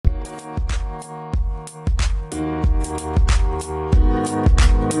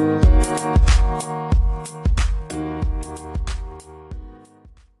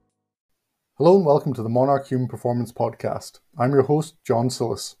Hello and welcome to the Monarch Human Performance Podcast. I'm your host, John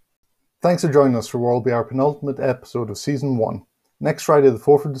Sillis. Thanks for joining us for what will be our penultimate episode of Season 1. Next Friday, the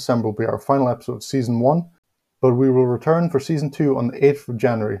 4th of December, will be our final episode of Season 1, but we will return for Season 2 on the 8th of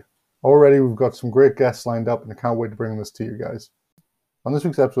January. Already, we've got some great guests lined up, and I can't wait to bring this to you guys. On this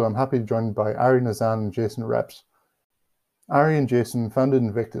week's episode, I'm happy to be joined by Ari Nazan and Jason Reps. Ari and Jason founded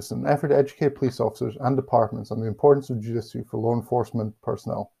Invictus, an effort to educate police officers and departments on the importance of jiu-jitsu for law enforcement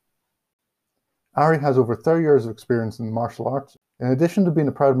personnel. Ari has over 30 years of experience in martial arts. In addition to being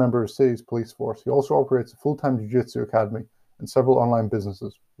a proud member of the city's police force, he also operates a full-time jiu-jitsu academy and several online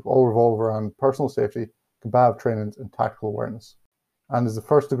businesses, which all revolve around personal safety, combative trainings, and tactical awareness. And is a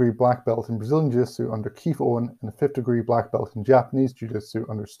first-degree black belt in Brazilian Jiu-Jitsu under Keith Owen and a fifth-degree black belt in Japanese Jiu-Jitsu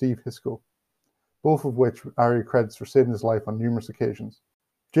under Steve Hisco, both of which Ari credits for saving his life on numerous occasions.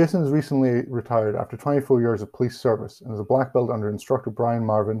 Jason has recently retired after 24 years of police service and is a black belt under instructor Brian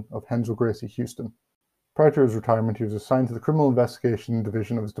Marvin of Hensel Gracie Houston. Prior to his retirement, he was assigned to the Criminal Investigation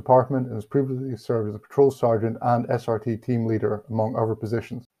Division of his department and has previously served as a patrol sergeant and SRT team leader, among other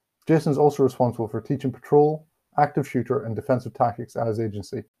positions. Jason is also responsible for teaching patrol, active shooter, and defensive tactics at his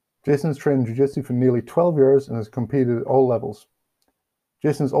agency. Jason has trained in jiu-jitsu for nearly 12 years and has competed at all levels.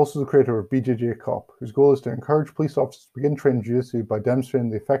 Jason is also the creator of BJJ Cop, whose goal is to encourage police officers to begin training jiu-jitsu by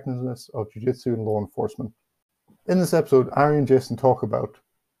demonstrating the effectiveness of jiu-jitsu in law enforcement. In this episode, Ari and Jason talk about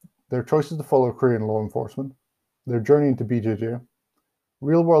their choices to follow a career in law enforcement, their journey into BJJ,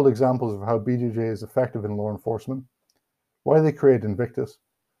 real-world examples of how BJJ is effective in law enforcement, why they created Invictus,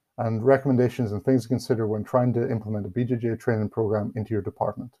 and recommendations and things to consider when trying to implement a BJJ training program into your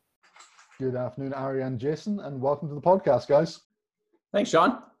department. Good afternoon, Ari and Jason, and welcome to the podcast, guys. Thanks,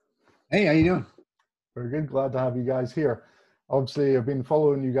 Sean. Hey, how you doing? Very good. Glad to have you guys here. Obviously, I've been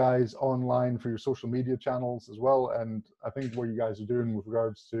following you guys online for your social media channels as well, and I think what you guys are doing with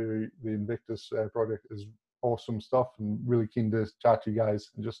regards to the Invictus project is awesome stuff, and really keen to chat to you guys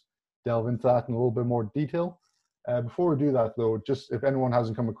and just delve into that in a little bit more detail. Before we do that, though, just if anyone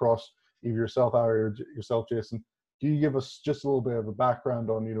hasn't come across either yourself, Ari, or yourself, Jason, do you give us just a little bit of a background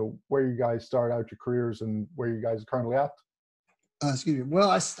on, where you guys started out your careers and where you guys are currently at? Excuse me.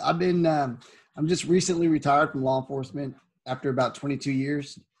 Well, I've been, I'm just recently retired from law enforcement after about 22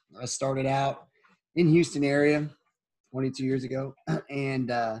 years. I started out in Houston area 22 years ago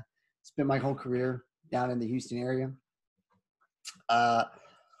and spent my whole career down in the Houston area.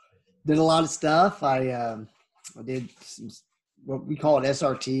 Did a lot of stuff. I did what we call it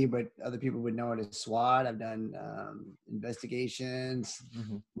SRT, but other people would know it as SWAT. I've done investigations,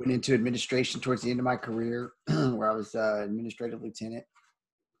 went into administration towards the end of my career where I was administrative lieutenant,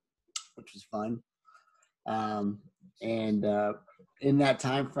 which was fun. And in that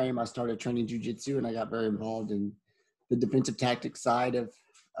time frame, I started training jiu-jitsu, and I got very involved in the defensive tactics side of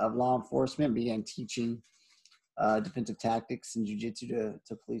law enforcement, began teaching defensive tactics and jiu-jitsu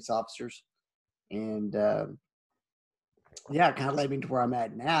to police officers. And yeah, it kind of led me to where I'm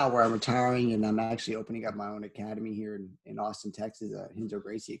at now, where I'm retiring, and I'm actually opening up my own academy here in Austin, Texas, Hensel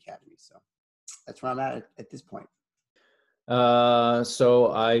Gracie Academy. So that's where I'm at this point.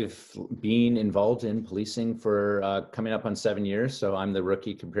 So I've been involved in policing for coming up on 7 years. So I'm the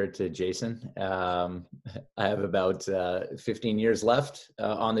rookie compared to Jason. I have about 15 years left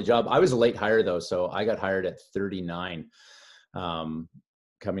on the job. I was a late hire though, so I got hired at 39.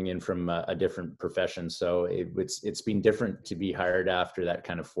 Coming in from a different profession. So it's been different to be hired after that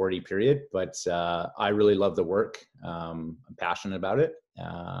kind of 40 period, but I really love the work. I'm passionate about it.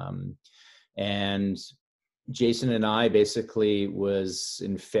 And Jason and I basically was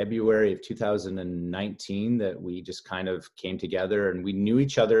in February of 2019 that we just kind of came together, and we knew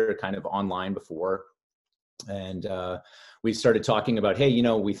each other kind of online before. And we started talking about, hey,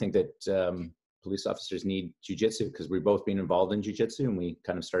 we think that police officers need jiu-jitsu because we've both been involved in jiu-jitsu, and we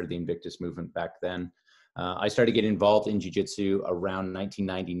kind of started the Invictus movement back then. I started getting involved in jiu-jitsu around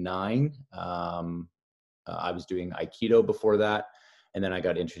 1999. I was doing Aikido before that, and then I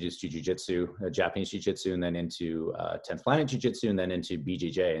got introduced to jiu-jitsu, Japanese jiu-jitsu, and then into 10th Planet Jiu-Jitsu, and then into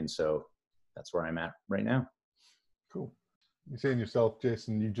BJJ, and so that's where I'm at right now. Cool. You're saying yourself,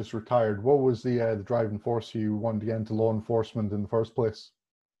 Jason, you just retired. What was the driving force you wanted to get into law enforcement in the first place?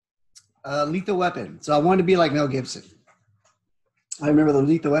 Lethal Weapon. So I wanted to be like Mel Gibson. I remember the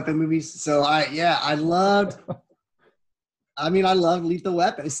Lethal Weapon movies. So I loved Lethal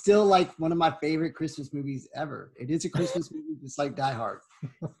Weapon. It's still like one of my favorite Christmas movies ever. It is a Christmas movie, just like Die Hard.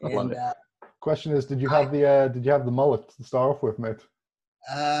 And question is, did you have the mullet to start off with, mate?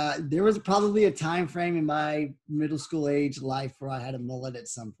 There was probably a time frame in my middle school age life where I had a mullet at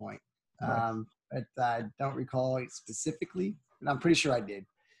some point. Nice. But I don't recall it specifically, but I'm pretty sure I did.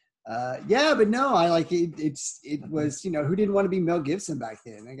 Yeah, but no, I like it. It was, who didn't want to be Mel Gibson back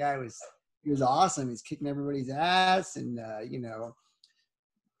then? That guy he was awesome. He's kicking everybody's ass, and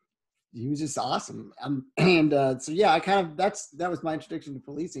he was just awesome. So yeah, that was my introduction to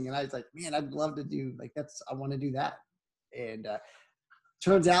policing, and I was like, man, I'd love to do I want to do that. And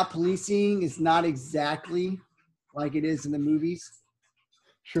turns out policing is not exactly like it is in the movies.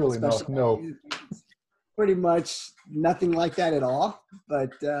 Surely not. No. Pretty much nothing like that at all.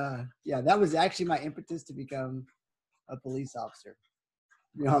 But yeah, that was actually my impetus to become a police officer,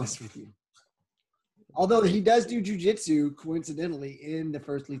 to be honest with you. Although he does do jujitsu, coincidentally, in the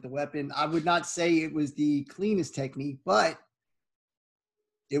First Lethal Weapon. I would not say it was the cleanest technique, but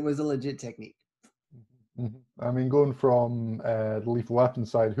it was a legit technique. I mean, going from the Lethal Weapon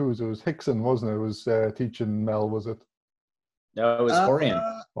side, it was Hickson, wasn't it? It was teaching Mel, was it? No, it was Orion.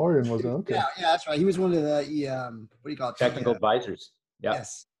 Orion, was it? Okay. Yeah, that's right. He was one of the what do you call it? Technical advisors. Yeah.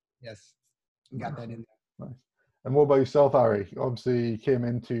 Yes. Got that in there. Nice. And what about yourself, Ari? Obviously, you came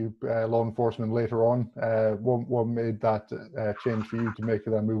into law enforcement later on. What made that change for you to make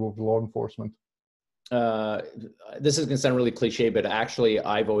that move over to law enforcement? This is going to sound really cliche, but actually,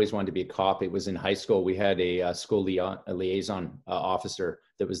 I've always wanted to be a cop. It was in high school. We had a school liaison officer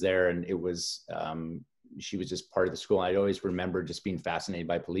that was there, and it was she was just part of the school. I always remember just being fascinated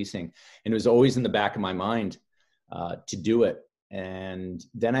by policing, and it was always in the back of my mind to do it. And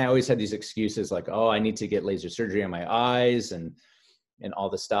then I always had these excuses like, oh, I need to get laser surgery on my eyes and all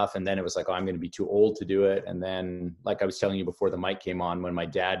this stuff. And then it was like, oh, I'm going to be too old to do it. And then, like I was telling you before the mic came on, when my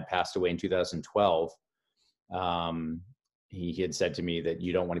dad passed away in 2012, he had said to me that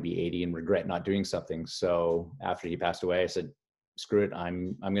you don't want to be 80 and regret not doing something. So after he passed away, I said, screw it,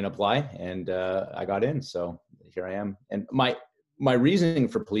 I'm going to apply. And I got in. So here I am. And my reasoning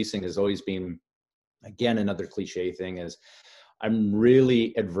for policing has always been, again, another cliche thing is, I'm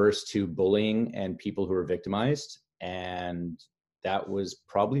really adverse to bullying and people who are victimized. And that was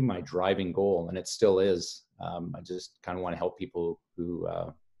probably my driving goal, and it still is. I just kind of want to help people who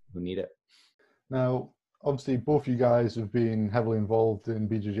need it. Now, obviously, both you guys have been heavily involved in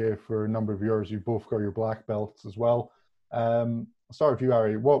BJJ for a number of years. You've both got your black belts as well. I'll start with you,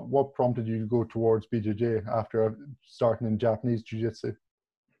 Ari. What prompted you to go towards BJJ after starting in Japanese Jiu-Jitsu?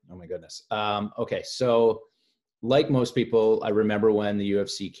 Oh my goodness. Okay, so like most people, I remember when the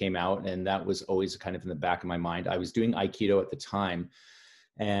UFC came out, and that was always kind of in the back of my mind. I was doing Aikido at the time,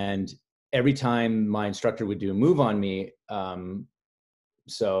 and every time my instructor would do a move on me,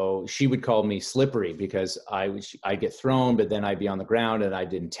 so she would call me slippery because I'd get thrown, but then I'd be on the ground and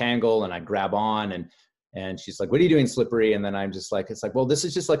I'd entangle and I'd grab on, and she's like, what are you doing, slippery? And then I'm just like, it's like, well, this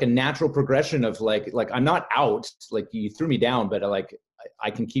is just like a natural progression of like I'm not out, like you threw me down, but like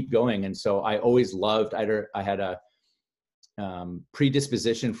I can keep going. And so I always loved, I had a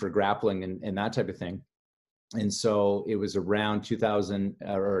predisposition for grappling and that type of thing. And so it was around 2000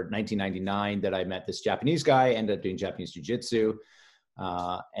 or 1999 that I met this Japanese guy, ended up doing Japanese Jiu-Jitsu.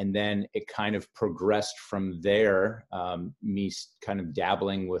 And then it kind of progressed from there, me kind of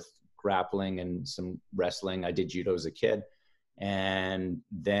dabbling with grappling and some wrestling. I did judo as a kid. And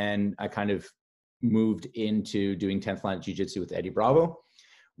then I kind of moved into doing 10th Planet Jiu-Jitsu with Eddie Bravo,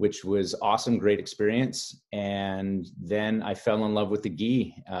 which was awesome, great experience. And then I fell in love with the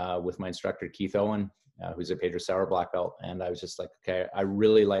gi with my instructor, Keith Owen, who's a Pedro Sauer black belt. And I was just like, okay, I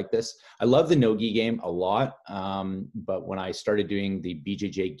really like this. I love the no-gi game a lot. But when I started doing the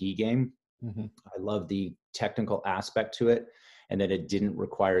BJJ gi game, I love the technical aspect to it, and that it didn't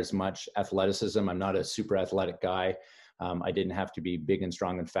require as much athleticism. I'm not a super athletic guy. I didn't have to be big and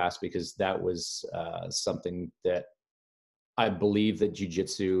strong and fast because that was something that I believe that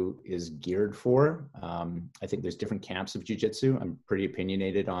jiu-jitsu is geared for. I think there's different camps of jiu-jitsu. I'm pretty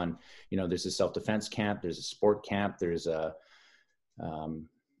opinionated on, there's a self-defense camp, there's a sport camp, there's a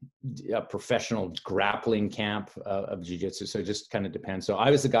professional grappling camp of jiu-jitsu. So it just kind of depends. So I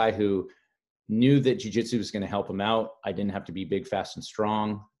was the guy who knew that jiu-jitsu was going to help him out. I didn't have to be big, fast, and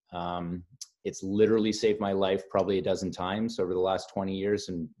strong. It's literally saved my life probably a dozen times over the last 20 years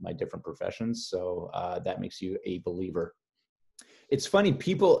in my different professions. So that makes you a believer. It's funny,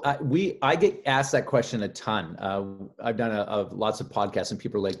 people, I get asked that question a ton. I've done lots of podcasts, and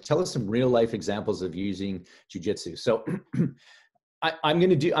people are like, tell us some real life examples of using jiu-jitsu. So I'm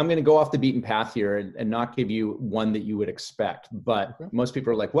going to go off the beaten path here and not give you one that you would expect. But most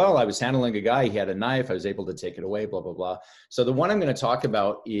people are like, well, I was handling a guy, he had a knife, I was able to take it away, blah, blah, blah. So the one I'm going to talk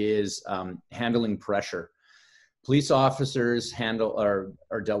about is handling pressure. Police officers are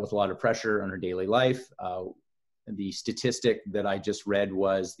dealt with a lot of pressure in their daily life. The statistic that I just read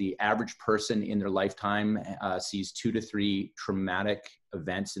was the average person in their lifetime sees 2 to 3 traumatic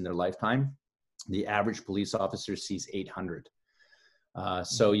events in their lifetime. The average police officer sees 800.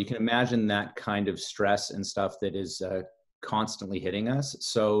 So you can imagine that kind of stress and stuff that is constantly hitting us.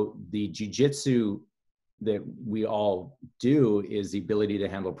 So the jiu-jitsu that we all do is the ability to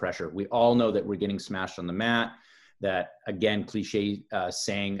handle pressure. We all know that we're getting smashed on the mat. That, again, cliche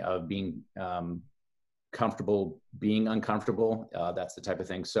saying of being comfortable being uncomfortable. That's the type of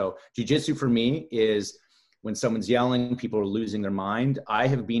thing. So jiu-jitsu for me is when someone's yelling, people are losing their mind. I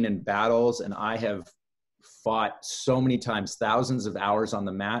have been in battles and I have fought so many times, thousands of hours on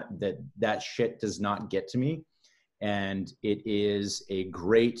the mat, that shit does not get to me. And it is a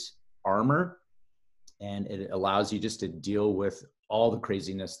great armor, and it allows you just to deal with all the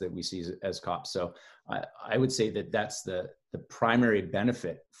craziness that we see as cops. So I would say that that's the primary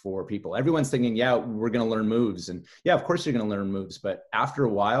benefit for people. Everyone's thinking, yeah, we're going to learn moves. And yeah, of course you're going to learn moves. But after a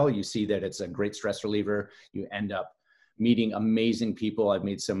while, you see that it's a great stress reliever. You end up meeting amazing people. I've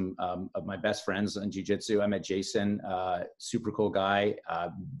made some of my best friends in jiu-jitsu. I met Jason, super cool guy.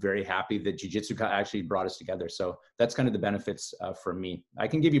 Very happy that jiu-jitsu actually brought us together. So that's kind of the benefits for me. I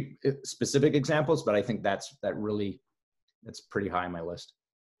can give you specific examples, but I think that's pretty high on my list.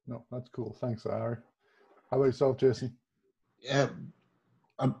 No, that's cool. Thanks, Ari. How about yourself, Jason? Yeah,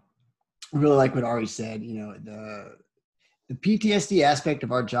 I really like what Ari said. You know, the PTSD aspect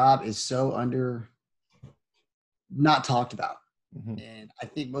of our job is so not talked about. Mm-hmm. And I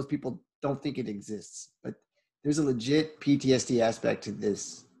think most people don't think it exists, but there's a legit PTSD aspect to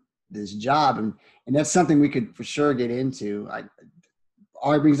this job. And that's something we could for sure get into.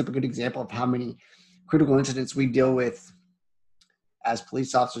 Ari brings up a good example of how many critical incidents we deal with as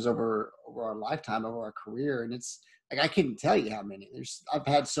police officers over our lifetime, over our career. And it's like, I couldn't tell you how many. I've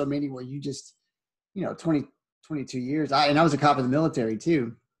had so many where you just, 22 years. I was a cop in the military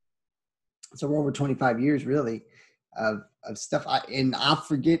too. So we're over 25 years really of stuff. I'll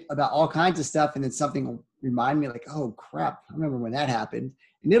forget about all kinds of stuff. And then something will remind me like, oh crap, I remember when that happened.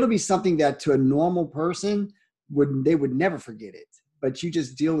 And it'll be something that to a normal person they would never forget it. But you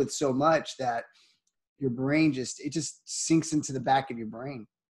just deal with so much that your brain just sinks into the back of your brain.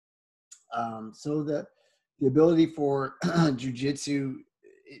 So the ability for jiu-jitsu,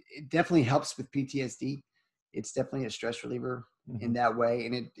 it definitely helps with PTSD. It's definitely a stress reliever in that way.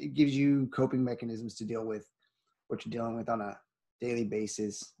 And it gives you coping mechanisms to deal with what you're dealing with on a daily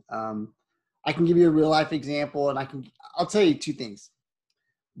basis. I can give you a real life example, and I'll tell you two things.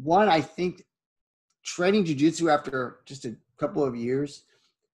 One, I think training jiu-jitsu after just a couple of years,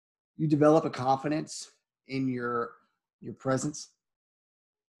 you develop a confidence in your presence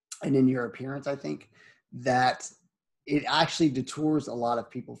and in your appearance, I think, that it actually detours a lot of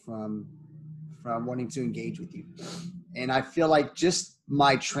people from wanting to engage with you. And I feel like just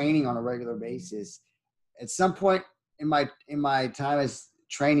my training on a regular basis, at some point in my time as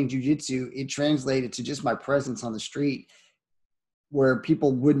training jiu-jitsu, it translated to just my presence on the street where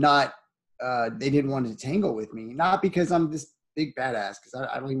people would not, they didn't want to tangle with me. Not because I'm this big badass, because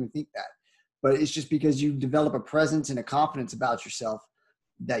I don't even think that. But it's just because you develop a presence and a confidence about yourself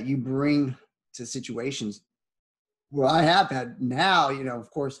that you bring to situations. Well, I have had now, of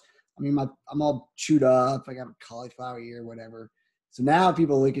course, I mean, I'm all chewed up. I got a cauliflower ear, whatever. So now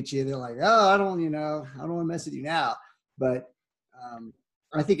people look at you, they're like, oh, I don't want to mess with you now. But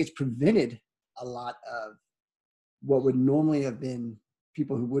I think it's prevented a lot of what would normally have been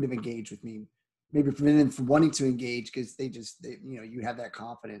people who would have engaged with me, maybe prevented them from wanting to engage because you have that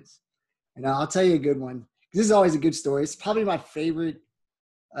confidence. And I'll tell you a good one. This is always a good story. It's probably my favorite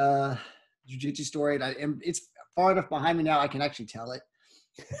jiu-jitsu story. And it's far enough behind me now I can actually tell it.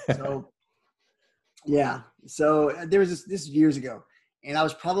 So, yeah. So there was this years ago, and I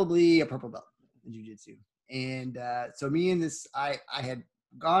was probably a purple belt in jiu-jitsu. And so me and I had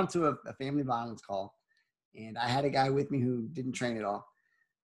gone to a family violence call, and I had a guy with me who didn't train at all.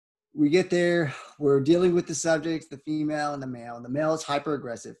 We get there, we're dealing with the subjects, the female and the male. And the male is hyper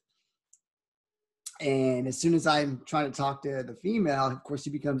aggressive. And as soon as I'm trying to talk to the female, of course, he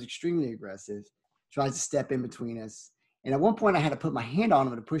becomes extremely aggressive, tries to step in between us. And at one point I had to put my hand on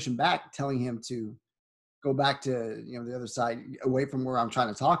him to push him back, telling him to go back to, the other side, away from where I'm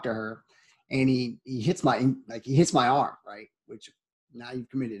trying to talk to her. And he hits my arm, right? Which now you've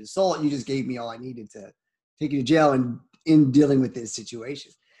committed assault. You just gave me all I needed to take you to jail and in dealing with this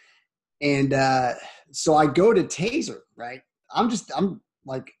situation. And so I go to taser, right? I'm just going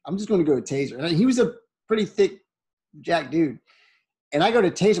to go to taser. And he was a pretty thick jack dude. And I go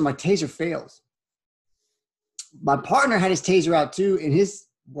to taser, my taser fails. My partner had his taser out too, and his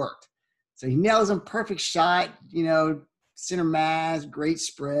worked. So he nails him, perfect shot, center mass, great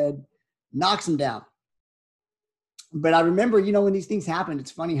spread, knocks him down. But I remember, when these things happen,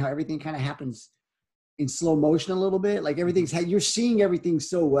 it's funny how everything kind of happens in slow motion a little bit. Like you're seeing everything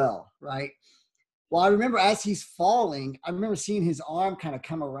so well, right? Well, I remember as he's falling, I remember seeing his arm kind of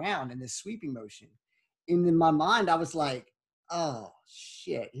come around in this sweeping motion. And in my mind, I was like, oh,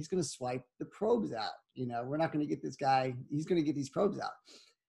 shit, he's going to swipe the probes out. We're not going to get this guy. He's going to get these probes out.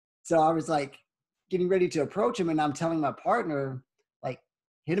 So I was like getting ready to approach him, and I'm telling my partner, like,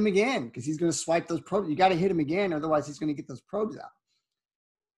 hit him again because he's going to swipe those probes. You got to hit him again, otherwise he's going to get those probes out.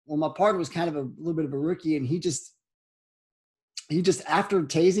 Well, my partner was kind of a little bit of a rookie, and he just after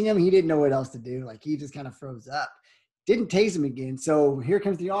tasing him, he didn't know what else to do. Like, he just kind of froze up. Didn't tase him again. So here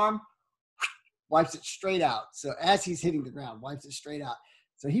comes the arm, wipes it straight out. So as he's hitting the ground, wipes it straight out.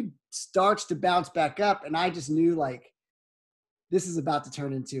 So he starts to bounce back up, and I just knew, like, this is about to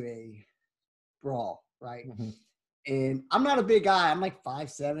turn into a brawl, right? Mm-hmm. And I'm not a big guy. I'm like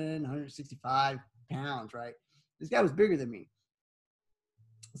 5'7", 165 pounds, right? This guy was bigger than me.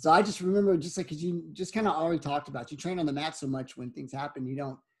 So I just remember, just like, because you just kind of already talked about, you train on the mat so much, when things happen, you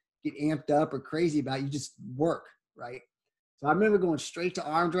don't get amped up or crazy about it. You just work, right? So I remember going straight to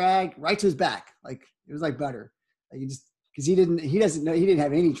arm drag, right to his back. Like, it was like butter. Like, you just, because he didn't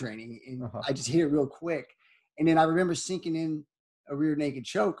have any training, and I just hit it real quick. And then I remember sinking in a rear naked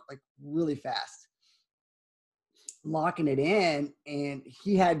choke, like, really fast, locking it in, and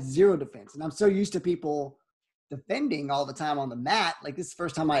he had zero defense. And I'm so used to people defending all the time on the mat. Like, this is the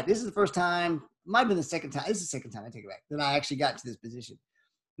first time, might have been the second time. This is the second time, I take it back, that I actually got to this position.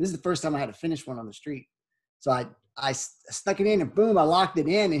 This is the first time I had to finish one on the street. So I stuck it in, and boom, I locked it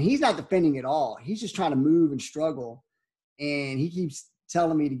in, and he's not defending at all. He's just trying to move and struggle. And he keeps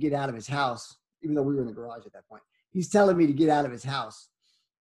telling me to get out of his house, even though we were in the garage at that point. He's telling me to get out of his house.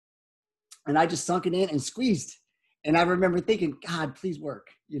 And I just sunk it in and squeezed. And I remember thinking, God, please work.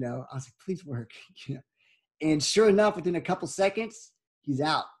 I was like, please work. And sure enough, within a couple seconds, he's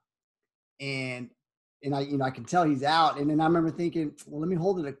out. And I can tell he's out. And then I remember thinking, well, let me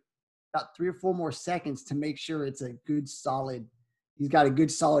hold it about 3 or 4 more seconds to make sure it's a good solid, he's got a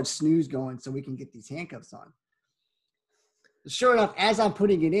good solid snooze going so we can get these handcuffs on. Sure enough, as I'm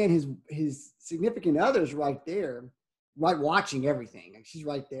putting it in, his significant other's right there, right, watching everything. Like, she's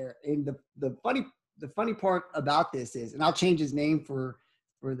right there. And the funny part about this is, and I'll change his name for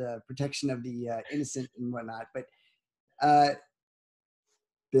the protection of the innocent and whatnot, but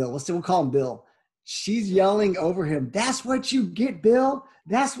Bill, we'll call him Bill. She's yelling over him, "That's what you get, Bill.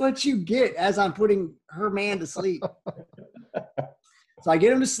 That's what you get," as I'm putting her man to sleep. So I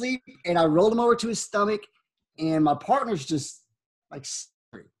get him to sleep, and I rolled him over to his stomach, and my partner's just like,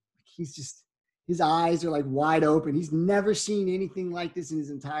 he's just, his eyes are like wide open. He's never seen anything like this in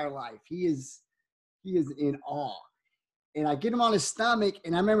his entire life. He is in awe. And I get him on his stomach,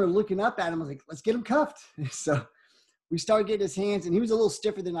 and I remember looking up at him. I was like, let's get him cuffed. So we started getting his hands, and he was a little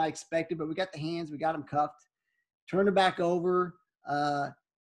stiffer than I expected, but we got the hands, we got him cuffed, turned him back over.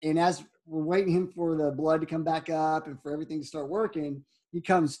 And as we're waiting him for the blood to come back up and for everything to start working, he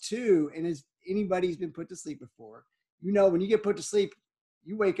comes to, and as anybody's been put to sleep before, when you get put to sleep,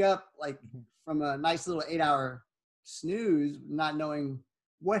 you wake up like from a nice little 8-hour snooze, not knowing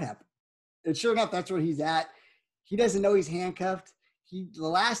what happened. And sure enough, that's where he's at. He doesn't know he's handcuffed. The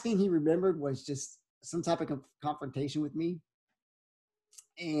last thing he remembered was just some type of confrontation with me.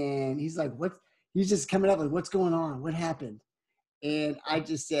 And he's like, he's just coming up like, what's going on? What happened? And I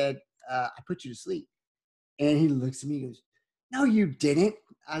just said, I put you to sleep. And he looks at me and goes, no, you didn't.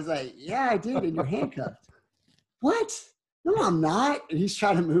 I was like, yeah, I did. And you're handcuffed. What? No, I'm not. And he's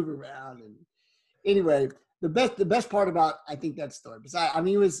trying to move around. And anyway, the best part about, I think, that story, besides,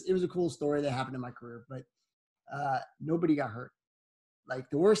 it was a cool story that happened in my career, but nobody got hurt. Like,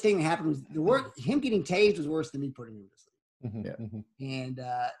 the worst thing that happened was him getting tased was worse than me putting him to sleep. Mm-hmm. Yeah. Mm-hmm. And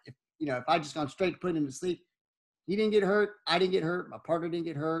if I just gone straight to putting him to sleep, he didn't get hurt. I didn't get hurt. My partner didn't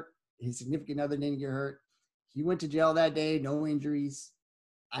get hurt. His significant other didn't get hurt. He went to jail that day, no injuries.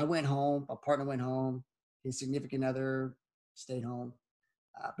 I went home. My partner went home. His significant other stayed home.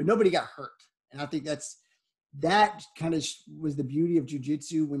 But nobody got hurt. And I think that kind of was the beauty of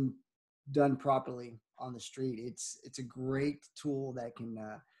jiu-jitsu when done properly on the street. It's a great tool that can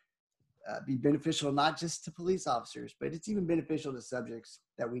be beneficial, not just to police officers, but it's even beneficial to subjects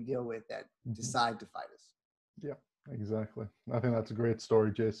that we deal with that decide to fight us. Yeah, exactly. I think that's a great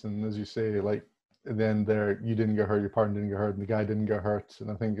story, Jason. As you say, like, and then you didn't get hurt, your partner didn't get hurt, and the guy didn't get hurt. And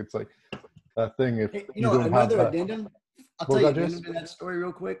I think it's like that thing. If you don't another have addendum, I'll tell you addendum to that story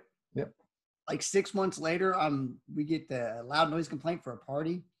real quick. Yep. Like 6 months later, we get the loud noise complaint for a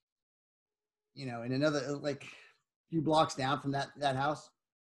party. In another, like, few blocks down from that house.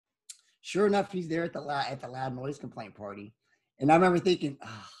 Sure enough, he's there at the loud noise complaint party. And I remember thinking,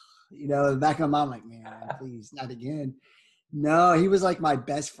 oh, in the back of my mind, like, man, please, not again. No, he was like my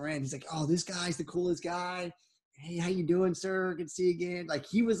best friend. He's like, oh, this guy's the coolest guy. Hey, how you doing, sir? Good to see you again. Like,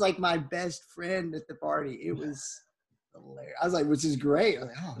 he was like my best friend at the party. It was hilarious. I was like, which is great. I was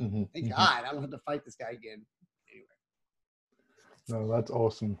like, oh, thank God, I don't have to fight this guy again. Anyway. No, that's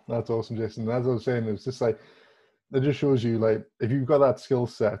awesome. That's awesome, Jason. As I was saying, it's just like, it just shows you, like, if you've got that skill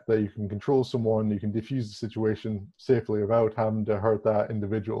set that you can control someone, you can diffuse the situation safely without having to hurt that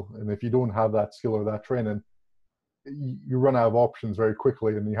individual. And if you don't have that skill or that training, you run out of options very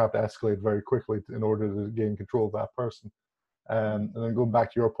quickly, and you have to escalate very quickly in order to gain control of that person. And then going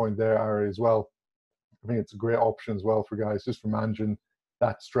back to your point there, Ari, as well, I think it's a great option as well for guys just for managing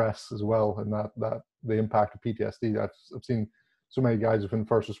that stress as well, and that the impact of PTSD. I've seen so many guys within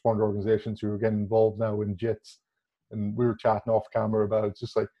first responder organizations who are getting involved now in JITS, and we were chatting off camera about it's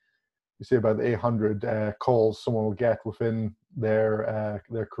just like you say about the 800 calls someone will get within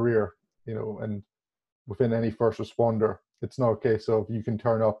their career, and within any first responder, it's not a case of you can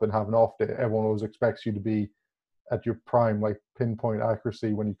turn up and have an off day. Everyone always expects you to be at your prime, like pinpoint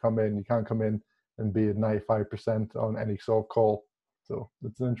accuracy when you come in. You can't come in and be at 95% on any sort of call. So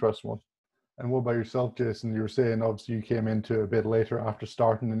it's an interesting one. And what about yourself, Jason? You were saying obviously you came into a bit later after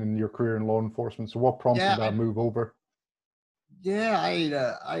starting in your career in law enforcement. So what prompted that move over? Yeah,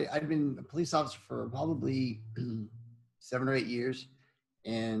 I'd been a police officer for probably 7 or 8 years,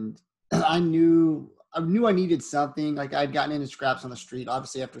 and I knew I needed something. Like, I'd gotten into scraps on the street.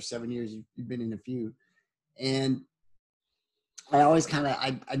 Obviously, after 7 years, you've been in a few, and I always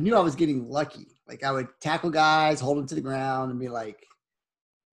I knew I was getting lucky. Like, I would tackle guys, hold them to the ground, and be like,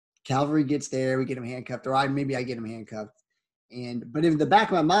 cavalry gets there, we get them handcuffed, or maybe I get them handcuffed. But in the back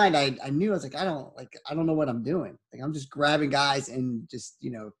of my mind, I knew, I was like, I don't know what I'm doing. Like, I'm just grabbing guys and just,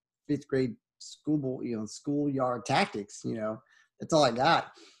 5th grade schoolyard tactics, that's all I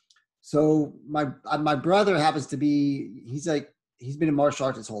got. So my brother happens to be, he's been in martial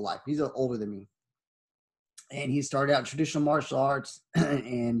arts his whole life. He's older than me. And he started out in traditional martial arts,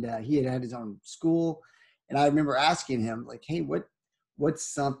 and he had his own school. And I remember asking him, like, hey, what's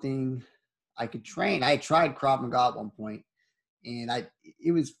something I could train? I had tried Krav Maga at one point, and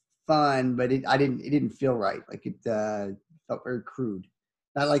it was fun, but it didn't feel right. Like, it felt very crude.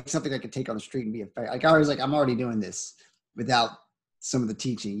 Not like something I could take on the street and be effective. Like, I was like, I'm already doing this without some of the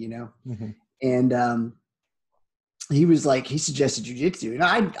teaching, Mm-hmm. And he suggested jujitsu, and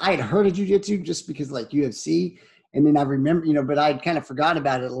I had heard of jujitsu just because, like, UFC, and then I remember, but I'd kind of forgot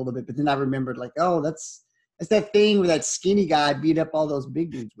about it a little bit. But then I remembered, like, oh, that's that thing where that skinny guy beat up all those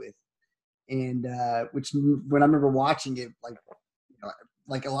big dudes with, and which when I remember watching it,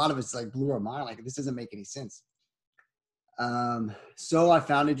 like a lot of it's like blew our mind, like, this doesn't make any sense. So I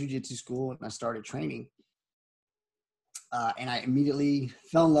found a jujitsu school and I started training. And I immediately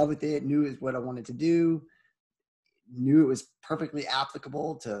fell in love with it, knew it was what I wanted to do, knew it was perfectly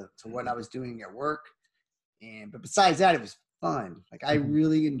applicable to what I was doing at work. But besides that, it was fun. Like, I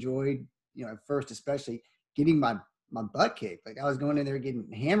really enjoyed, at first, especially getting my butt kicked. Like, I was going in there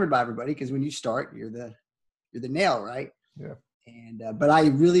getting hammered by everybody, because when you start, you're the nail, right? Yeah. And but I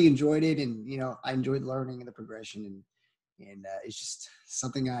really enjoyed it, and I enjoyed learning and the progression, and it's just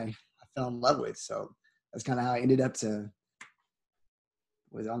something I fell in love with. So that's kind of how I ended up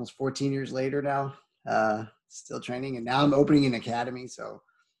was almost 14 years later now, still training, and now I'm opening an academy. So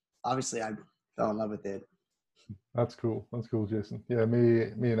obviously I fell in love with it. That's cool. That's cool, Jason. Yeah, me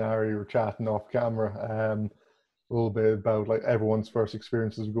and Ari were chatting off camera a little bit about, like, everyone's first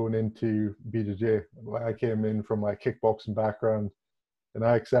experiences going into BJJ. I came in from my kickboxing background, and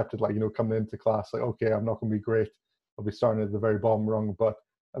I accepted, like, coming into class, like, okay, I'm not going to be great. I'll be starting at the very bottom rung, but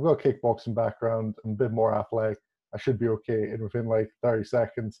I've got a kickboxing background. I'm a bit more athletic. I should be okay. And within like 30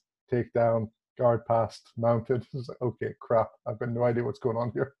 seconds, takedown, guard passed, mounted. It's like, okay, crap. I've got no idea what's going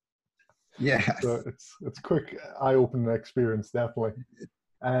on here. Yeah. So it's quick, eye-opening experience, definitely.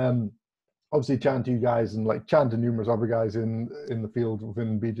 Obviously, chatting to you guys and like chatting to numerous other guys in the field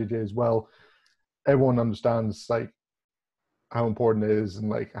within BJJ as well. Everyone understands like how important it is and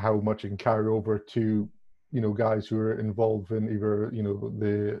like how much it can carry over to guys who are involved in either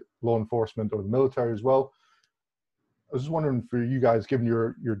the law enforcement or the military as well. I was just wondering, for you guys, given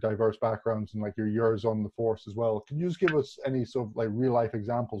your diverse backgrounds and like your years on the force as well, can you just give us any sort of like real life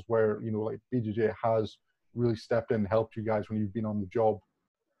examples where like BJJ has really stepped in and helped you guys when you've been on the job?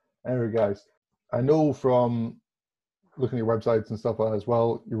 Anyway, guys, I know from looking at your websites and stuff like that as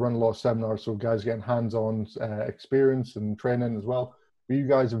well, you run a lot of seminars, so guys getting hands-on experience and training as well. But you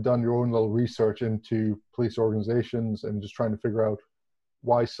guys have done your own little research into police organizations and just trying to figure out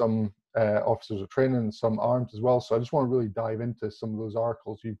why some officers are training, some aren't as well. So I just want to really dive into some of those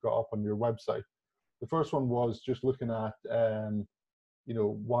articles you've got up on your website. The first one was just looking at,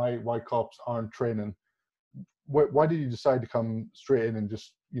 why cops aren't training. Why did you decide to come straight in and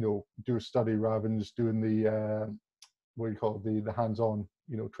just, do a study rather than just doing the, the hands-on,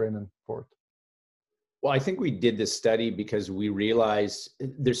 training for it? Well, I think we did this study because we realized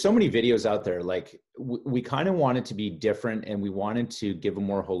there's so many videos out there. Like we kind of wanted to be different, and we wanted to give a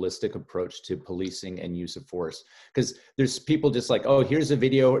more holistic approach to policing and use of force. Because there's people just like, oh, here's a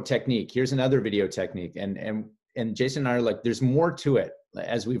video technique, here's another video technique, and Jason and I are like, there's more to it.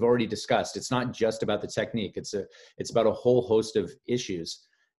 As we've already discussed, it's not just about the technique. It's about a whole host of issues.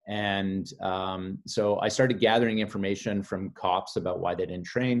 And so I started gathering information from cops about why they didn't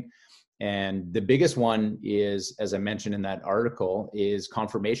train. And the biggest one is, as I mentioned in that article, is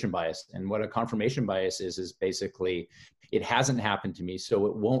confirmation bias. And what a confirmation bias is basically, it hasn't happened to me, so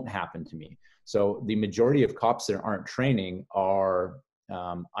it won't happen to me. So the majority of cops that aren't training are,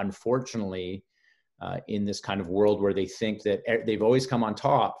 unfortunately, in this kind of world where they think that they've always come on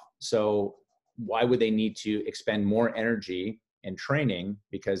top. So why would they need to expend more energy and training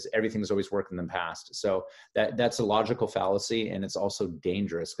because everything's always worked in the past? So that's a logical fallacy, and it's also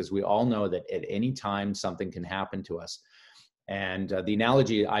dangerous because we all know that at any time something can happen to us. And the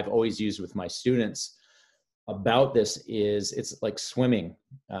analogy I've always used with my students about this is it's like swimming.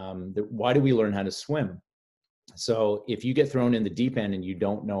 Why do we learn how to swim? So if you get thrown in the deep end and you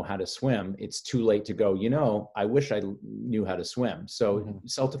don't know how to swim, it's too late to go, I wish I knew how to swim. So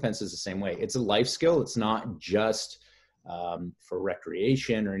self-defense is the same way. It's a life skill. It's not just for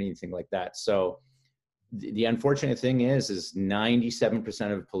recreation or anything like that. So the unfortunate thing is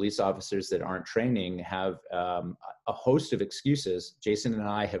 97% of police officers that aren't training have a host of excuses. Jason and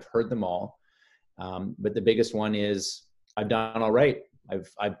I have heard them all. But the biggest one is, I've done all right.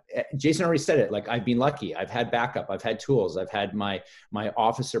 Jason already said it, like, I've been lucky. I've had backup. I've had tools. I've had my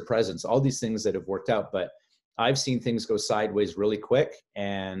officer presence, all these things that have worked out. But I've seen things go sideways really quick.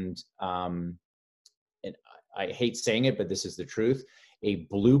 And I hate saying it, but this is the truth. A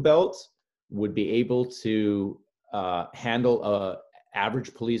blue belt would be able to handle a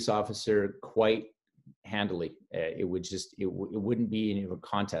average police officer quite handily. It wouldn't be any of a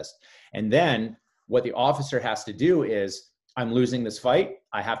contest. And then what the officer has to do is, I'm losing this fight.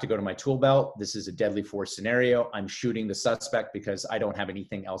 I have to go to my tool belt. This is a deadly force scenario. I'm shooting the suspect because I don't have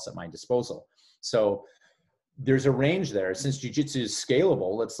anything else at my disposal. So there's a range there. Since jiu-jitsu is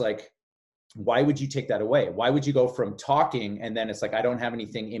scalable, it's like, why would you take that away? Why would you go from talking and then it's like, I don't have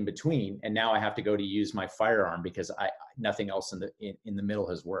anything in between, and now I have to go to use my firearm because nothing else in the middle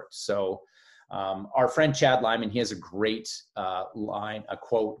has worked. So our friend Chad Lyman, he has a great line, a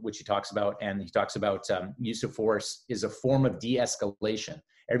quote, which he talks about, and he talks about use of force is a form of de-escalation.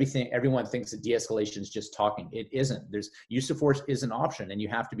 Everyone thinks that de-escalation is just talking. It isn't. Use of force is an option, and you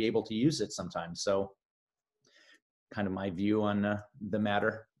have to be able to use it sometimes. So kind of my view on the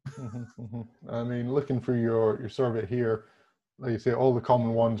matter. I mean, looking for your survey here, like you say, all the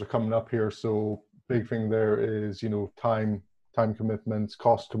common ones are coming up here. So big thing there is, time commitments,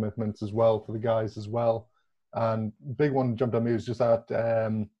 cost commitments as well for the guys as well. And big one jumped on me was just that,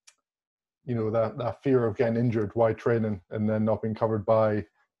 that fear of getting injured while training and then not being covered by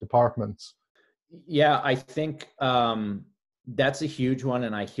departments. Yeah, I think that's a huge one,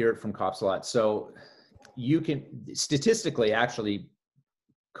 and I hear it from cops a lot. So you can, statistically, actually,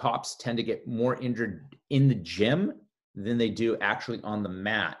 cops tend to get more injured in the gym than they do actually on the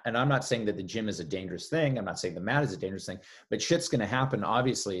mat. And I'm not saying that the gym is a dangerous thing. I'm not saying the mat is a dangerous thing, but shit's going to happen,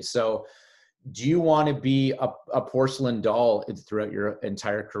 obviously. So do you want to be a porcelain doll throughout your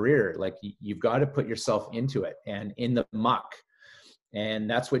entire career? Like, you've got to put yourself into it and in the muck. And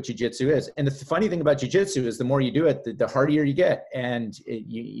that's what jiu-jitsu is. And the funny thing about jiu-jitsu is the more you do it, the harder you get. And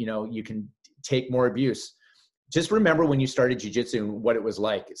you can take more abuse. Just remember when you started jiu-jitsu and what it was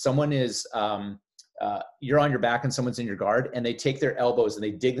like. Someone is, you're on your back and someone's in your guard, and they take their elbows and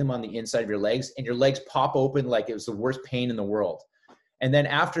they dig them on the inside of your legs, and your legs pop open like it was the worst pain in the world. And then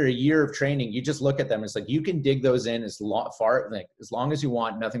after a year of training, you just look at them. And it's like, you can dig those in as long as you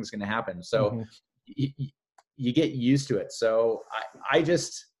want, nothing's going to happen. So you get used to it. So I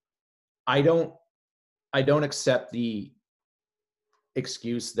don't accept the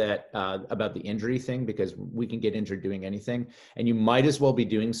excuse that about the injury thing, because we can get injured doing anything, and you might as well be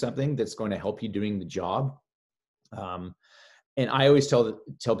doing something that's going to help you doing the job. And I always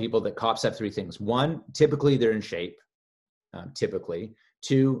tell people that cops have three things. One, typically they're in shape. Typically.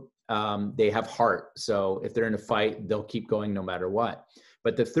 Two, they have heart. So if they're in a fight, they'll keep going no matter what.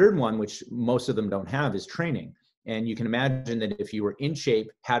 But the third one, which most of them don't have, is training. And you can imagine that if you were in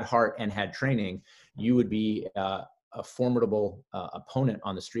shape, had heart, and had training, you would be a formidable opponent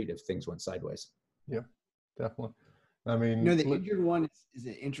on the street if things went sideways. Yeah, definitely. I mean, the injured one is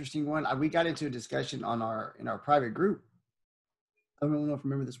an interesting one. We got into a discussion in our private group. I don't know if you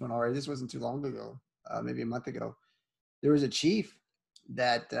remember this one already. This wasn't too long ago, maybe a month ago. There was a chief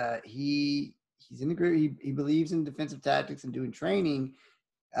that he's in the group. He believes in defensive tactics and doing training,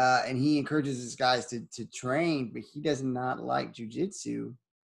 and he encourages his guys to train, but he does not like jujitsu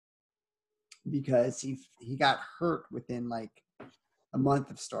because he got hurt within like a month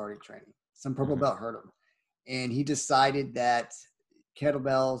of starting training. Some purple belt hurt him, and he decided that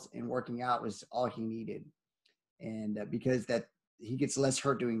kettlebells and working out was all he needed, and because that he gets less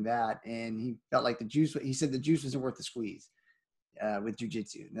hurt doing that, and he felt like he said the juice wasn't worth the squeeze with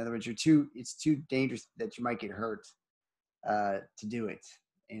jiu-jitsu. In other words, it's too dangerous that you might get hurt to do it.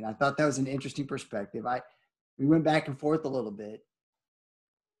 And I thought that was an interesting perspective. We went back and forth a little bit.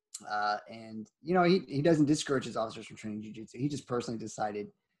 And, you know, he doesn't discourage his officers from training jiu-jitsu. He just personally decided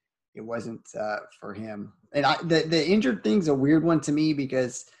it wasn't for him. And the injured thing's a weird one to me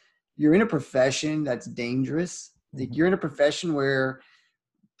because you're in a profession that's dangerous. Like you're in a profession where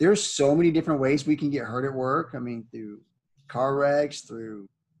there's so many different ways we can get hurt at work. I mean, through car wrecks, through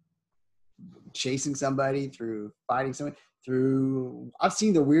chasing somebody, through fighting somebody, I've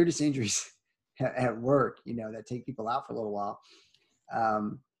seen the weirdest injuries at work, you know, that take people out for a little while.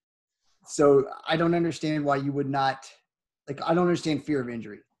 So I don't understand why you would not, like, I don't understand fear of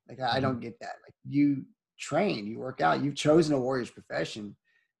injury. Like, I don't get that. Like, you train, you work out, you've chosen a warrior's profession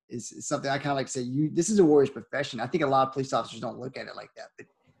is something I kind of like to say, this is a warrior's profession. I think a lot of police officers don't look at it like that, but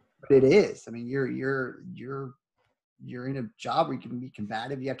it is. I mean, you're in a job where you can be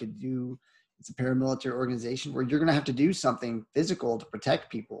combative. You have to do, it's a paramilitary organization where you're going to have to do something physical to protect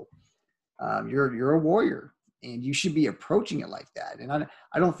people. You're a warrior and you should be approaching it like that. And I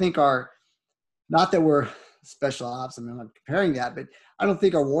don't think not that we're special ops, I mean, I'm not comparing that, but I don't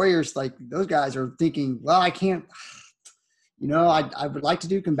think our warriors, like those guys are thinking, well, I can't, you know, I would like to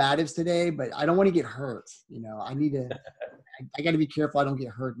do combatives today, but I don't want to get hurt. You know, I got to be careful I don't get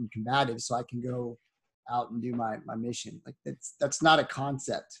hurt in combatives so I can go out and do my mission. Like that's not a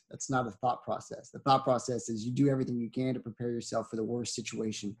concept. That's not a thought process. The thought process is you do everything you can to prepare yourself for the worst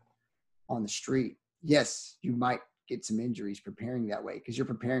situation on the street. Yes, you might get some injuries preparing that way because you're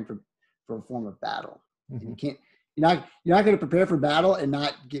preparing for a form of battle. Mm-hmm. And you're not going to prepare for battle and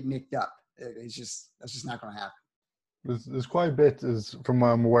not get nicked up. That's just not going to happen. There's quite a bit, is from what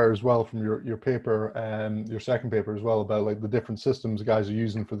I'm aware as well, from your paper and your second paper as well, about like the different systems guys are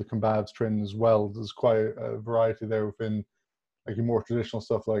using for the combatives training as well. There's quite a variety there within like your more traditional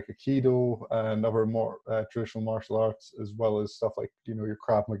stuff like Aikido and other more traditional martial arts, as well as stuff like, you know, your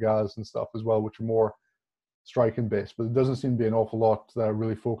Krav Magas and stuff as well, which are more striking based. But it doesn't seem to be an awful lot that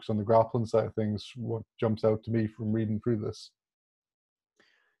really focus on the grappling side of things, what jumps out to me from reading through this.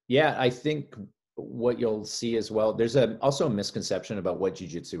 Yeah, I think what you'll see as well, there's also a misconception about what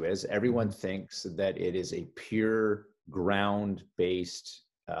jiu-jitsu is. Everyone thinks that it is a pure ground-based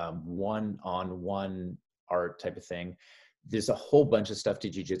one-on-one art type of thing. There's a whole bunch of stuff to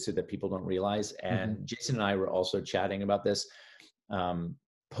jiu-jitsu that people don't realize. And Jason and I were also chatting about this.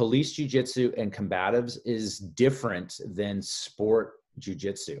 Police jiu-jitsu and combatives is different than sport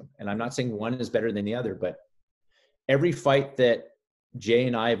jiu-jitsu. And I'm not saying one is better than the other, but every fight that Jay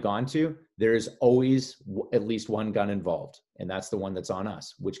and I have gone to, there's always at least one gun involved. And that's the one that's on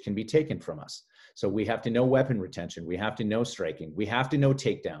us, which can be taken from us. So we have to know weapon retention. We have to know striking. We have to know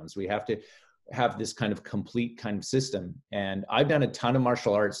takedowns. We have to have this kind of complete kind of system. And I've done a ton of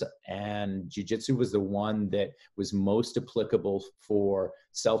martial arts, and jiu-jitsu was the one that was most applicable for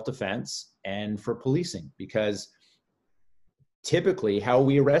self-defense and for policing, because typically how are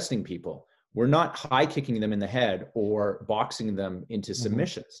we arresting people? We're not high kicking them in the head or boxing them into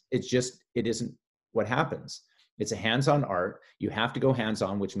submissions. It isn't what happens. It's a hands-on art. You have to go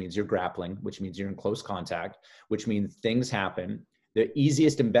hands-on, which means you're grappling, which means you're in close contact, which means things happen. The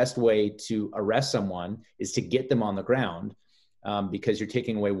easiest and best way to arrest someone is to get them on the ground, because you're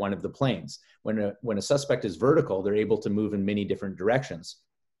taking away one of the planes. When a suspect is vertical, they're able to move in many different directions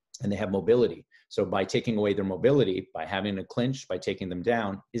and they have mobility. So by taking away their mobility, by having a clinch, by taking them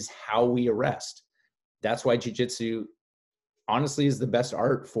down, is how we arrest. That's why jiu-jitsu honestly is the best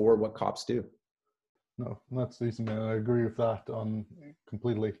art for what cops do. No, that's decent, man. I agree with that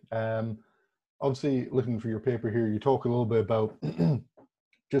completely. Obviously, looking for your paper here, you talk a little bit about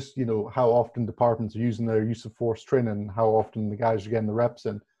just, you know, how often departments are using their use of force training, how often the guys are getting the reps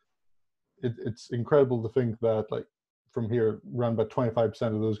in. It's incredible to think that, like, from here, around about 25%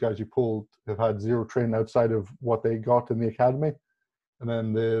 of those guys you pulled have had zero training outside of what they got in the academy. And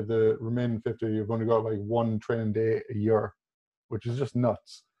then the remaining 50, you've only got like one training day a year, which is just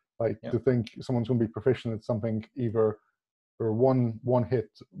nuts. Like to think someone's going to be proficient at something either for one hit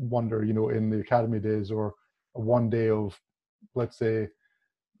wonder, in the academy days, or a one day of, let's say,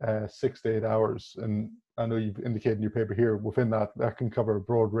 6 to 8 hours. And I know you've indicated in your paper here, within that can cover a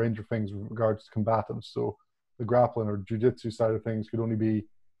broad range of things with regards to combatives. So the grappling or jiu-jitsu side of things could only be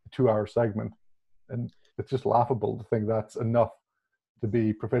a 2-hour segment. And it's just laughable to think that's enough to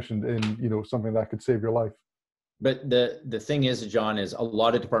be proficient in, something that could save your life. But the thing is, John, is a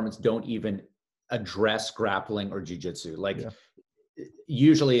lot of departments don't even address grappling or jiu-jitsu.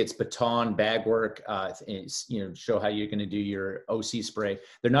 Usually it's baton, bag work, show how you're going to do your OC spray.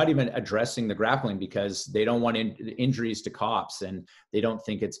 They're not even addressing the grappling because they don't want injuries to cops, and they don't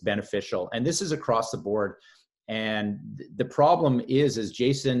think it's beneficial. And this is across the board. And the problem is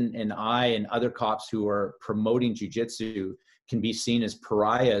Jason and I and other cops who are promoting jiu-jitsu can be seen as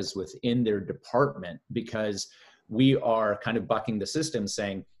pariahs within their department, because we are kind of bucking the system,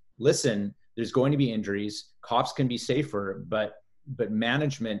 saying, listen, there's going to be injuries, cops can be safer, but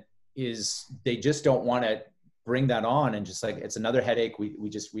management they just don't want to bring that on, and just like, it's another headache. We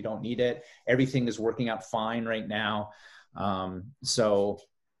don't need it. Everything is working out fine right now. So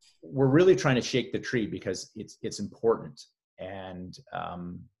we're really trying to shake the tree because it's important. And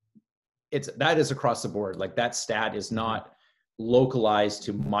that is across the board. Like, that stat is not localized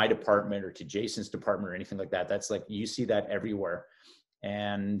to my department or to Jason's department or anything like that. That's like, you see that everywhere.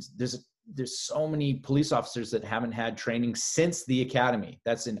 And there's so many police officers that haven't had training since the academy.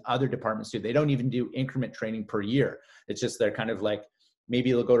 That's in other departments too. They don't even do increment training per year. It's just, they're kind of like,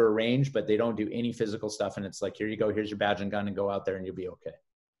 maybe they'll go to a range, but they don't do any physical stuff. And it's like, here you go, here's your badge and gun, and go out there and you'll be okay.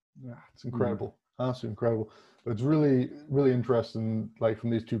 Yeah, it's incredible. Absolutely incredible. But it's really, really interesting, like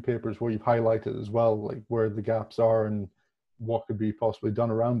from these two papers, what you've highlighted as well, like where the gaps are and what could be possibly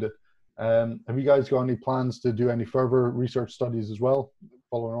done around it. Have you guys got any plans to do any further research studies as well,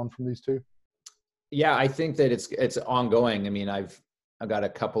 following on from these two? Yeah, I think that it's ongoing. I mean, I've got a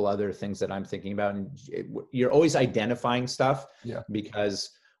couple other things that I'm thinking about, and you're always identifying stuff, because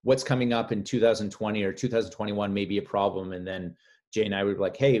what's coming up in 2020 or 2021 may be a problem. And then Jay and I were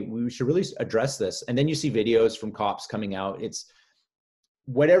like, hey, we should really address this. And then you see videos from cops coming out. It's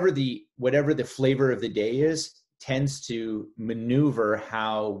whatever the flavor of the day is, tends to maneuver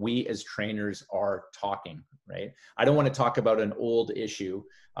how we as trainers are talking, right? I don't want to talk about an old issue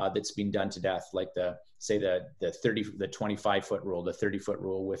that's been done to death, like the 25-foot rule, the 30-foot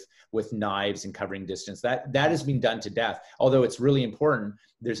rule with knives and covering distance. That has been done to death. Although it's really important,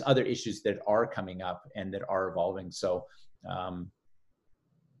 there's other issues that are coming up and that are evolving. So I'm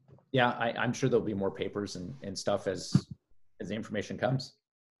sure there'll be more papers and stuff as the information comes.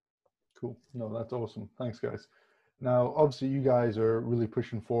 Cool. No, that's awesome. Thanks, guys. Now, obviously, you guys are really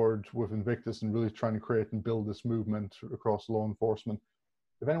pushing forward with Invictus and really trying to create and build this movement across law enforcement.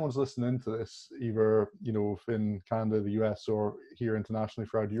 If anyone's listening to this, either within Canada, the US, or here internationally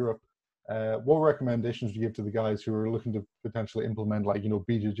throughout Europe, what recommendations do you give to the guys who are looking to potentially implement, like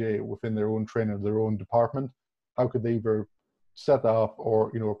BJJ within their own training, their own department? How could they either set that up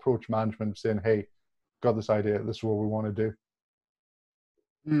or approach management saying, hey, got this idea, this is what we want to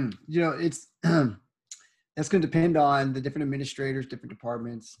do? It's that's going to depend on the different administrators, different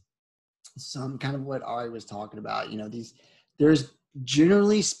departments. Some kind of what Ari was talking about. There's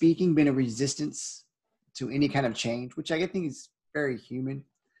generally speaking been a resistance to any kind of change, which I think is very human.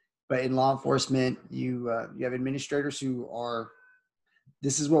 But in law enforcement, you have administrators who are,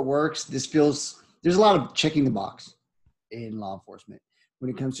 this is what works. There's a lot of checking the box in law enforcement when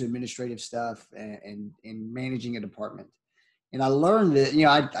it comes to administrative stuff and managing a department. And I learned that,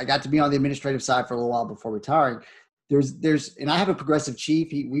 I got to be on the administrative side for a little while before retiring. And I have a progressive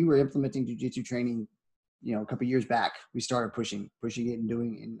chief. We were implementing jiu-jitsu training, a couple of years back. We started pushing it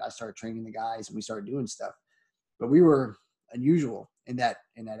and I started training the guys and we started doing stuff. But we were unusual in that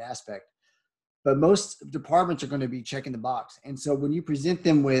aspect. But most departments are going to be checking the box. And so when you present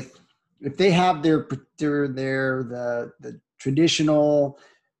them with, if they have the traditional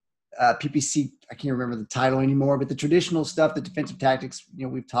PPC, I can't remember the title anymore, but the traditional stuff, the defensive tactics,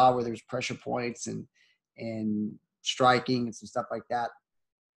 we've taught, where there's pressure points and striking and some stuff like that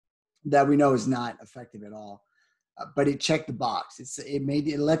we know is not effective at all. But it checked the box.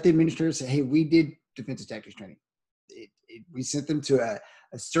 It let the administrators say, hey, we did defensive tactics training. We sent them to a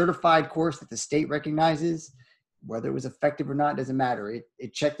certified course that the state recognizes. Whether it was effective or not doesn't matter.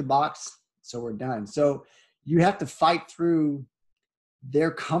 It checked the box, so we're done. So you have to fight through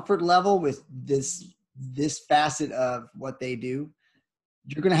their comfort level with this this facet of what they do,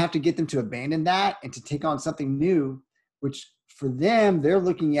 you're going to have to get them to abandon that and to take on something new, which for them, they're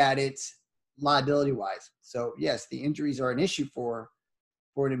looking at it liability wise. So yes, the injuries are an issue for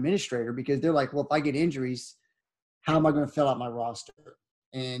an administrator, because they're like, well, if I get injuries, how am I going to fill out my roster?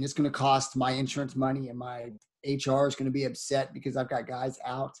 And it's going to cost my insurance money, and my HR is going to be upset because I've got guys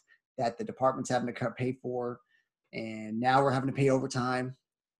out that the department's having to pay for. And now we're having to pay overtime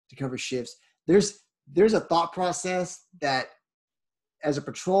to cover shifts. There's a thought process that as a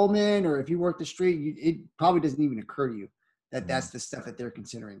patrolman, or if you work the street, it probably doesn't even occur to you that that's the stuff that they're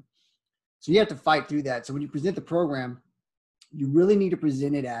considering. So you have to fight through that. So when you present the program, you really need to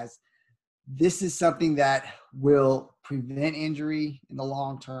present it as, this is something that will prevent injury in the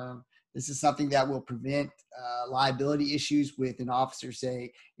long term. This is something that will prevent liability issues with an officer.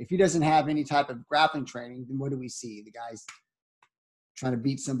 Say, if he doesn't have any type of grappling training, then what do we see? The guy's trying to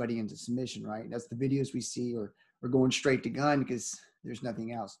beat somebody into submission, right? That's the videos we see, or going straight to gun because there's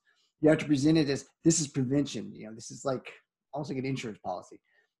nothing else. You have to present it as, this is prevention. This is like almost like an insurance policy.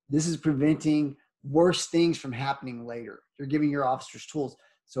 This is preventing worse things from happening later. You're giving your officers tools.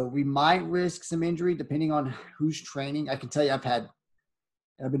 So we might risk some injury depending on who's training. I can tell you, I've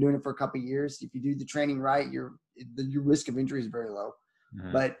been doing it for a couple of years. If you do the training right, your risk of injury is very low.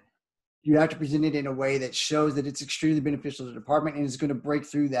 Mm-hmm. But you have to present it in a way that shows that it's extremely beneficial to the department, and it's going to break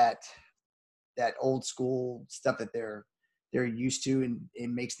through that old school stuff that they're used to, and it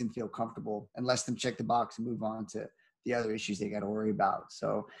makes them feel comfortable and lets them check the box and move on to the other issues they got to worry about.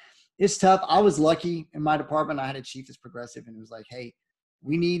 So it's tough. I was lucky in my department. I had a chief that's progressive, and it was like, hey,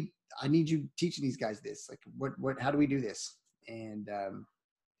 I need you teaching these guys this. Like, how do we do this? And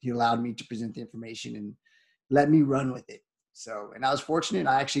he allowed me to present the information and let me run with it. So, and I was fortunate.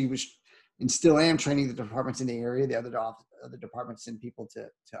 I actually was, and still am, training the departments in the area. The other departments send people to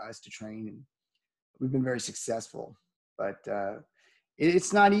us to train, and we've been very successful. But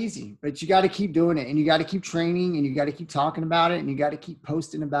it's not easy, but you got to keep doing it, and you got to keep training, and you got to keep talking about it, and you got to keep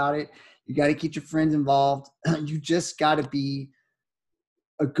posting about it. You got to get your friends involved. You just got to be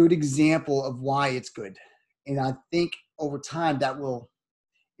a good example of why it's good. And I think over time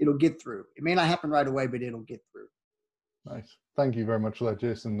it'll get through. It may not happen right away, but it'll get through. Nice. Thank you very much for that,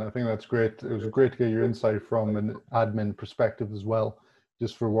 Jason. I think that's great. It was great to get your insight from an admin perspective as well,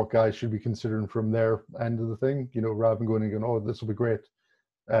 just for what guys should be considering from their end of the thing, rather than going and going, oh, this will be great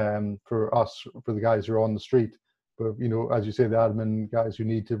for us, for the guys who are on the street. But, as you say, the admin guys who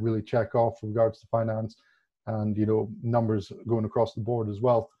need to really check off with regards to finance and, numbers going across the board as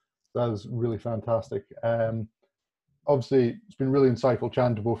well. That is really fantastic. Obviously, it's been really insightful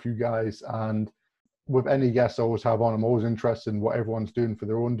chatting to both of you guys. And with any guests I always have on, I'm always interested in what everyone's doing for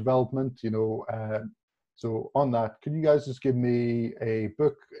their own development, So on that, can you guys just give me a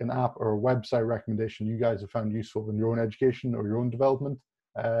book, an app, or a website recommendation you guys have found useful in your own education or your own development?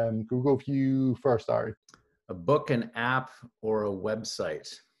 Can we go with you first, Ari? A book, an app, or a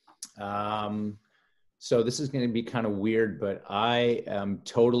website? So this is going to be kind of weird, but I am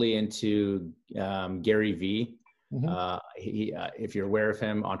totally into Gary Vee. Mm-hmm. If you're aware of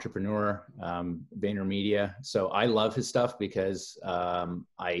him, entrepreneur, VaynerMedia. So I love his stuff because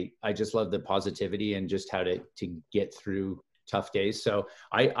I just love the positivity and just how to get through tough days. So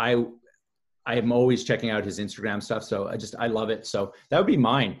I am always checking out his Instagram stuff. So I love it. So that would be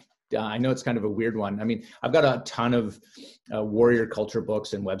mine. I know it's kind of a weird one. I mean, I've got a ton of warrior culture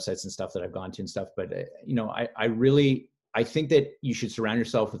books and websites and stuff that I've gone to and stuff, but I think that you should surround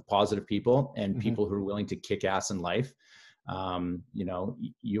yourself with positive people and people who are willing to kick ass in life.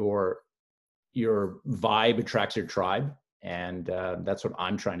 Your vibe attracts your tribe. And that's what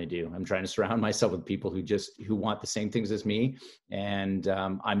I'm trying to do. I'm trying to surround myself with people who want the same things as me. And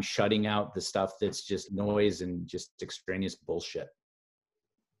I'm shutting out the stuff that's just noise and just extraneous bullshit.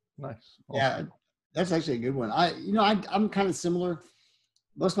 Nice. Awesome. Yeah, that's actually a good one. I'm kind of similar.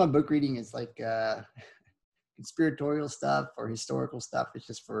 Most of my book reading is like conspiratorial stuff or historical stuff. It's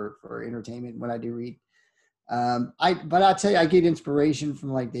just for entertainment when I do read. But I'll tell you, I get inspiration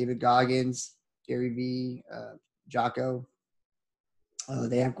from like David Goggins, Gary Vee, Jocko.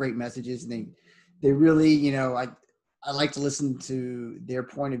 They have great messages, and they really, I like to listen to their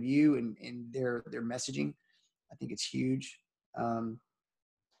point of view and their messaging. I think it's huge.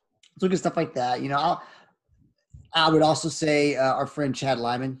 Look at stuff like that. I would also say our friend Chad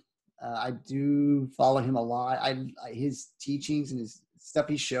Lyman. I do follow him a lot. His teachings and his stuff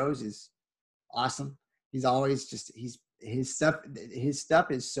he shows is awesome. He's always just his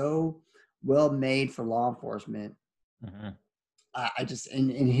stuff is so well made for law enforcement. Mm-hmm. I just in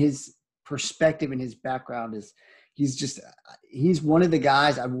his perspective and his background he's one of the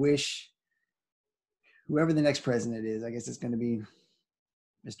guys I wish whoever the next president is. I guess it's going to be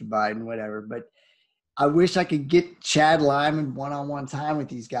Mr. Biden, whatever. But I wish I could get Chad Lyman one-on-one time with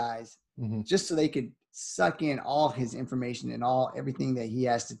these guys, just so they could suck in all his information and everything that he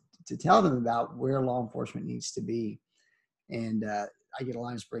has to tell them about where law enforcement needs to be. And I get a lot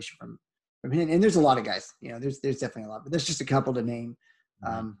of inspiration from him. And there's a lot of guys, there's definitely a lot, but there's just a couple to name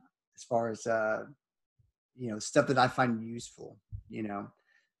as far as, stuff that I find useful,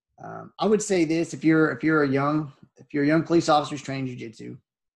 I would say this, if you're a young police officer who's trained jiu-jitsu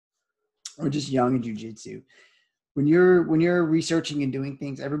or just young in jiu-jitsu, when you're researching and doing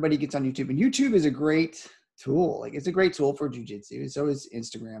things, everybody gets on YouTube, and YouTube is a great tool. Like, it's a great tool for jiu-jitsu. So is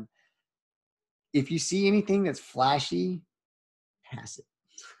Instagram. If you see anything that's flashy, pass it.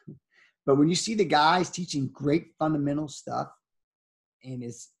 But when you see the guys teaching great fundamental stuff, and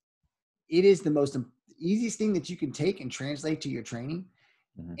it is the most easiest thing that you can take and translate to your training.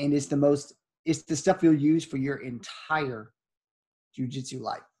 And it's the stuff you'll use for your entire jiu-jitsu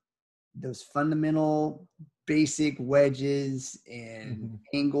life. Those fundamental basic wedges and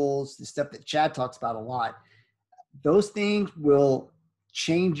angles, the stuff that Chad talks about a lot, those things will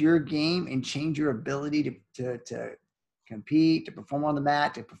change your game and change your ability to compete, to perform on the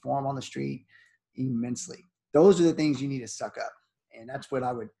mat, to perform on the street immensely. Those are the things you need to suck up. And that's what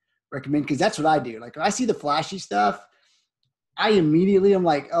I would recommend, because that's what I do. Like, when I see the flashy stuff, I'm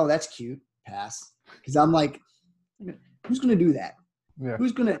like, oh, that's cute, pass. Because I'm like, who's going to do that? Yeah.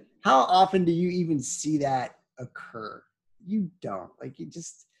 How often do you even see that occur? You don't. Like, you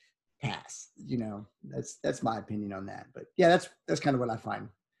just pass, that's my opinion on that. But yeah, that's kind of what I find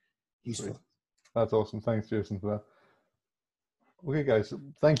useful. Great. That's awesome. Thanks, Jason, for that. Okay, guys,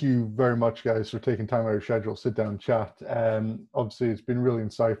 thank you very much, guys, for taking time out of your schedule, sit down and chat. Obviously, it's been really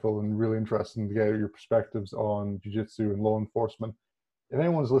insightful and really interesting to get your perspectives on jiu-jitsu and law enforcement. If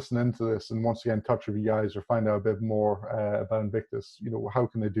anyone's listening to this and wants to get in touch with you guys or find out a bit more about Invictus, how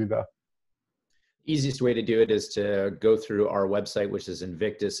can they do that? Easiest way to do it is to go through our website, which is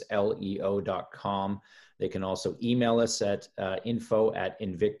invictusleo.com. They can also email us at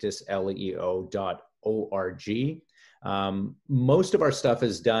info@invictusleo.org. Most of our stuff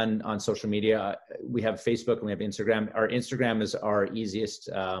is done on social media. We have Facebook and we have Instagram. Our Instagram is our easiest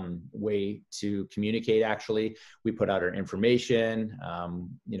way to communicate. Actually, we put out our information.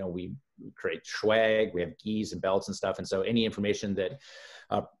 We create swag. We have gis and belts and stuff. And so any information that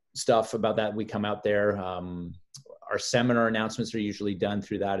stuff about that, we come out there. Our seminar announcements are usually done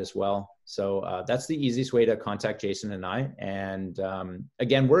through that as well. So that's the easiest way to contact Jason and I. And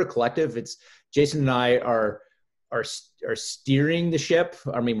again, we're a collective. It's Jason and I are steering the ship.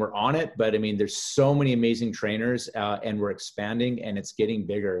 I mean, we're on it, but I mean, there's so many amazing trainers and we're expanding and it's getting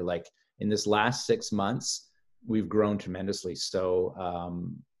bigger. Like, in this last 6 months, we've grown tremendously. So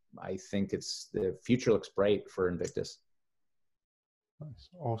I think the future looks bright for Invictus. Nice.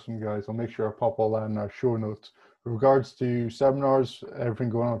 Awesome, guys. I'll make sure I pop all that in our show notes. With regards to seminars, everything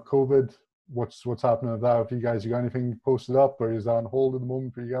going on with COVID, what's happening with that? Have you guys got anything posted up, or is that on hold at the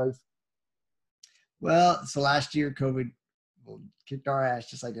moment for you guys? Well, so last year, COVID kicked our ass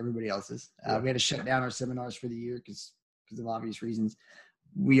just like everybody else's. We had to shut down our seminars for the year because of obvious reasons.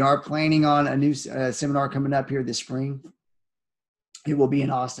 We are planning on a new seminar coming up here this spring. It will be in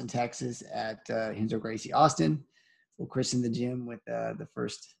Austin, Texas at Renzo Gracie Austin. We'll christen the gym with the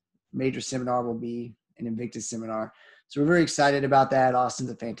first major seminar will be an Invictus seminar. So we're very excited about that.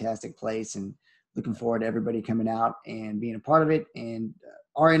 Austin's a fantastic place and looking forward to everybody coming out and being a part of it. And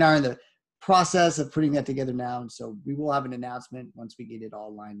Ari and I are in the process of putting that together now. And so we will have an announcement once we get it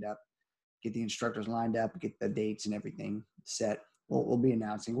all lined up, get the instructors lined up, get the dates and everything set. We'll be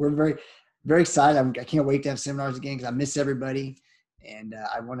announcing. We're very, very excited. I can't wait to have seminars again because I miss everybody. And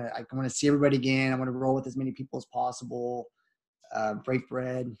I want to see everybody again. I want to roll with as many people as possible, break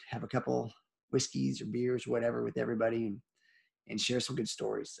bread, have a couple whiskeys or beers or whatever with everybody and share some good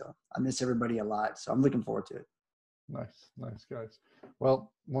stories. So I miss everybody a lot. So I'm looking forward to it. Nice, guys.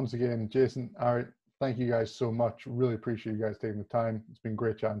 Well, once again, Jason, Ari, thank you guys so much. Really appreciate you guys taking the time. It's been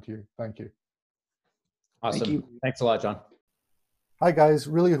great chatting to you. Thank you. Awesome. Thank you. Thanks a lot, John. Hi, guys.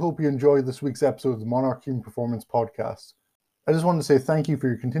 Really hope you enjoyed this week's episode of the Monarch Human Performance Podcast. I just wanted to say thank you for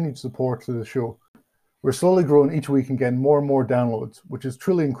your continued support to the show. We're slowly growing each week and getting more and more downloads, which is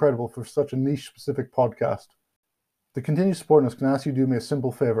truly incredible for such a niche-specific podcast. To continue supporting us, can I ask you to do me a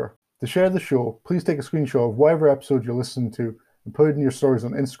simple favor? To share the show, please take a screenshot of whatever episode you're listening to and put it in your stories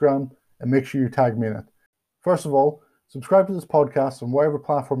on Instagram and make sure you tag me in it. First of all, subscribe to this podcast on whatever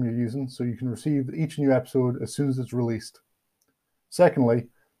platform you're using so you can receive each new episode as soon as it's released. Secondly,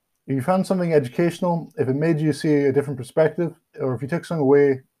 if you found something educational, if it made you see a different perspective, or if you took something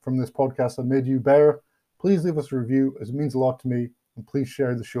away from this podcast that made you better, please leave us a review as it means a lot to me, and please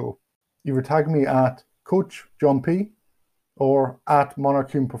share the show. Either tag me at Coach John P or at Monarch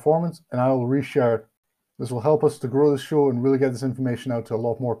Human Performance and I will reshare it. This will help us to grow the show and really get this information out to a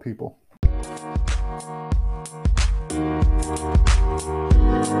lot more people.